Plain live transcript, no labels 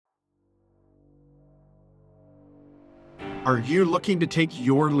Are you looking to take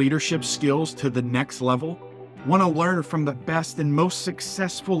your leadership skills to the next level? Want to learn from the best and most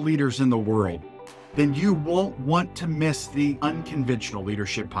successful leaders in the world? Then you won't want to miss the Unconventional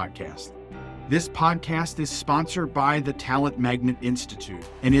Leadership Podcast. This podcast is sponsored by the Talent Magnet Institute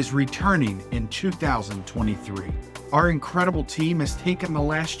and is returning in 2023. Our incredible team has taken the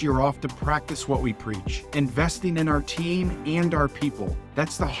last year off to practice what we preach, investing in our team and our people.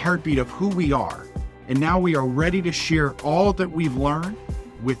 That's the heartbeat of who we are. And now we are ready to share all that we've learned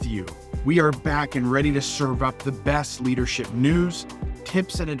with you. We are back and ready to serve up the best leadership news,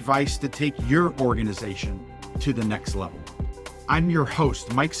 tips, and advice to take your organization to the next level. I'm your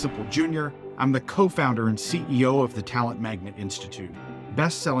host, Mike Sipple Jr. I'm the co-founder and CEO of the Talent Magnet Institute,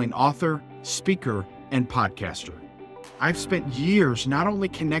 best-selling author, speaker, and podcaster. I've spent years not only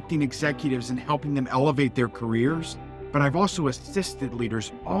connecting executives and helping them elevate their careers, but I've also assisted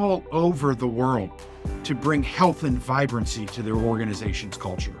leaders all over the world to bring health and vibrancy to their organization's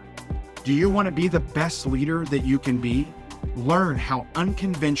culture. Do you want to be the best leader that you can be? Learn how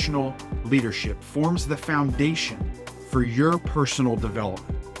unconventional leadership forms the foundation for your personal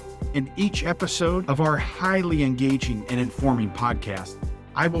development. In each episode of our highly engaging and informing podcast,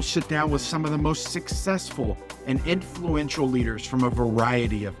 I will sit down with some of the most successful and influential leaders from a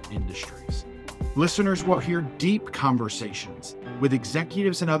variety of industries. Listeners will hear deep conversations with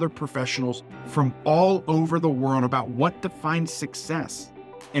executives and other professionals from all over the world about what defines success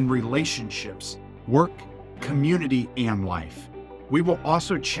in relationships, work, community, and life. We will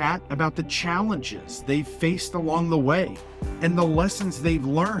also chat about the challenges they've faced along the way and the lessons they've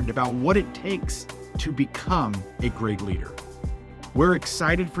learned about what it takes to become a great leader. We're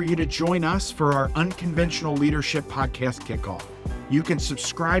excited for you to join us for our Unconventional Leadership Podcast kickoff. You can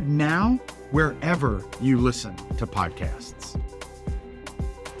subscribe now wherever you listen to podcasts.